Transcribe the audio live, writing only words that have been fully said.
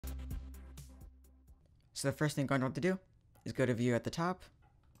So the first thing you're going to want to do is go to View at the top,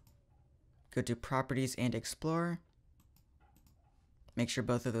 go to Properties and Explore. Make sure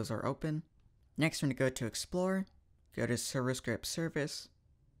both of those are open. Next, we're going to go to Explore, go to Server Script Service,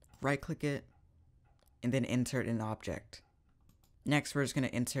 right-click it, and then insert an object. Next, we're just going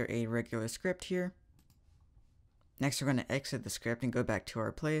to insert a regular script here. Next, we're going to exit the script and go back to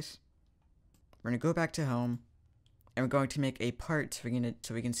our place. We're going to go back to home, and we're going to make a part so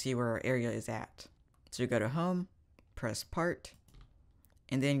we can see where our area is at. So you go to home, press part,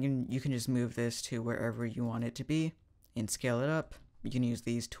 and then you can just move this to wherever you want it to be and scale it up. You can use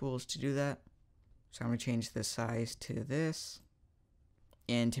these tools to do that. So I'm going to change the size to this.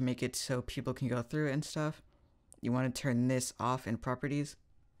 And to make it so people can go through it and stuff, you want to turn this off in properties.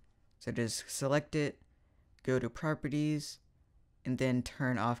 So just select it, go to properties, and then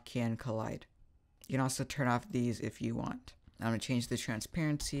turn off can collide. You can also turn off these if you want. I'm going to change the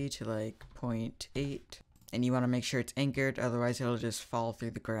transparency to like 0.8. And you want to make sure it's anchored, otherwise it'll just fall through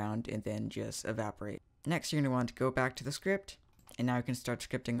the ground and then just evaporate. Next, you're going to want to go back to the script. And now we can start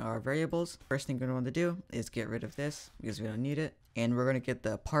scripting our variables. First thing we're going to want to do is get rid of this because we don't need it. And we're going to get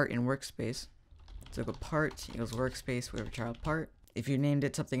the part in workspace. So go part equals workspace with child part. If you named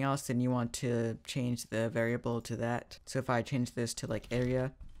it something else, then you want to change the variable to that. So if I change this to like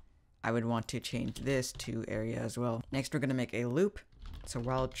area, I would want to change this to area as well. Next, we're going to make a loop. So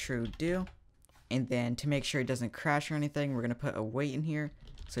while true do. And then to make sure it doesn't crash or anything, we're going to put a wait in here.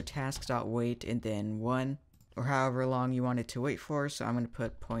 So task.wait and then 1. Or however long you want it to wait for, so I'm going to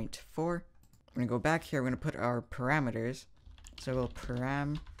put 0.4. We're going to go back here, we're going to put our parameters. So we'll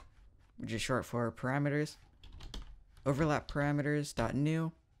param, which is short for parameters. Overlap parameters dot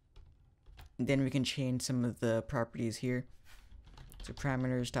new. And then we can change some of the properties here. So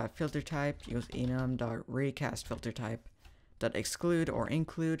parameters dot filter type equals enum dot recast filter type dot exclude or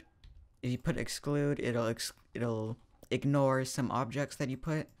include. If you put exclude, it'll ignore some objects that you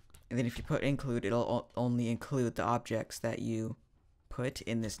put. And then if you put include, it'll only include the objects that you put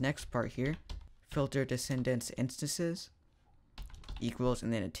in this next part here. Filter descendants instances equals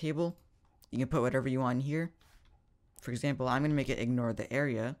and then a table. You can put whatever you want in here. For example, I'm going to make it ignore the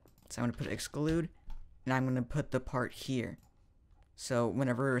area. So I'm going to put exclude and I'm going to put the part here. So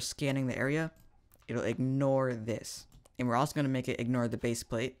whenever we're scanning the area, it'll ignore this. And we're also going to make it ignore the base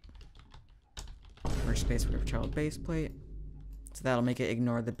plate. First space for child base plate. So that'll make it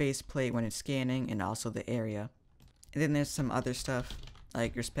ignore the base plate when it's scanning and also the area. And then there's some other stuff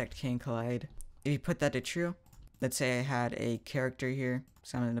like respect can collide. If you put that to true, let's say I had a character here.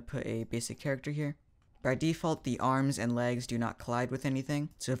 So I'm going to put a basic character here. By default, the arms and legs do not collide with anything.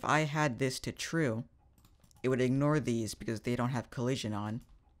 So if I had this to true, it would ignore these because they don't have collision on.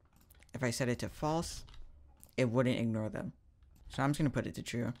 If I set it to false, it wouldn't ignore them. So I'm just going to put it to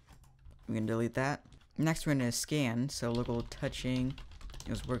true. We can delete that. Next, we're going to scan, so local touching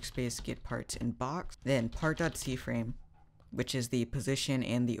equals workspace get parts in box. Then part.cframe, which is the position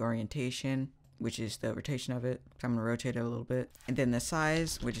and the orientation, which is the rotation of it. So I'm going to rotate it a little bit. And then the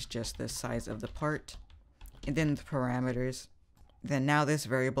size, which is just the size of the part. And then the parameters. Then now this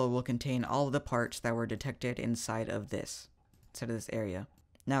variable will contain all of the parts that were detected inside of this area.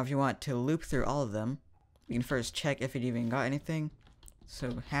 Now if you want to loop through all of them, we can first check if it even got anything. So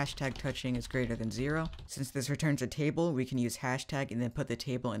hashtag touching is greater than 0. Since this returns a table, we can use hashtag and then put the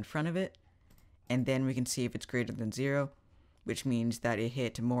table in front of it. And then we can see if it's greater than 0, which means that it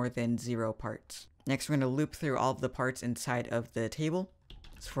hit more than 0 parts. Next, we're going to loop through all of the parts inside of the table.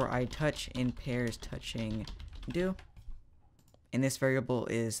 So for I touch in pairs touching do. And this variable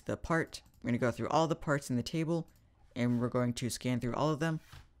is the part. We're going to go through all the parts in the table and we're going to scan through all of them.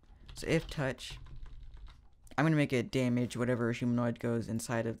 So if touch, I'm going to make it damage whatever humanoid goes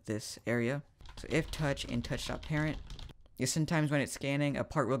inside of this area. So if touch and touch.parent. Because sometimes when it's scanning, a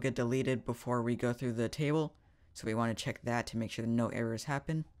part will get deleted before we go through the table. So we want to check that to make sure that no errors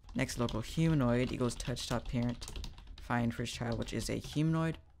happen. Next, local humanoid equals touch.parent. Find first child, which is a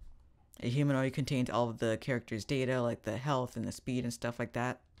humanoid. A humanoid contains all of the character's data, like the health and the speed and stuff like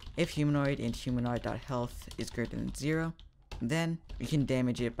that. If humanoid and humanoid.health is greater than 0, then we can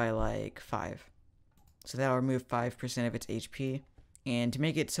damage it by like 5. So that'll remove 5% of its HP. And to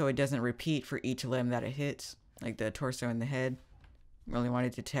make it so it doesn't repeat for each limb that it hits, like the torso and the head, we only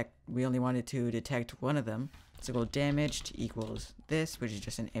wanted to detect one of them. So we'll damaged equals this, which is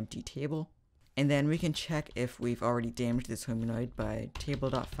just an empty table. And then we can check if we've already damaged this humanoid by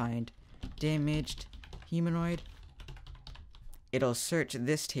table.find damaged humanoid. It'll search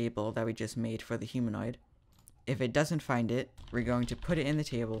this table that we just made for the humanoid. If it doesn't find it, we're going to put it in the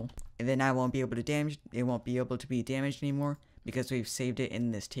table, and then it won't be able to be damaged anymore, because we've saved it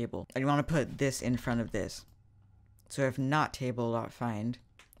in this table. And you want to put this in front of this. So if not table.find,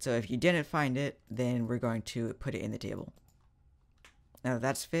 so if you didn't find it, then we're going to put it in the table. Now that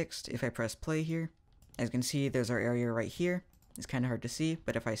that's fixed, if I press play here, as you can see, there's our area right here. It's kind of hard to see,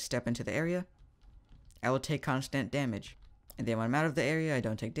 but if I step into the area, I will take constant damage. And then when I'm out of the area, I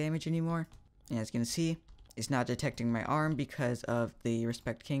don't take damage anymore. And as you can see, it's not detecting my arm because of the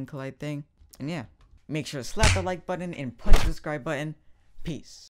Respect King Collide thing. And yeah, make sure to slap the like button and punch the subscribe button. Peace.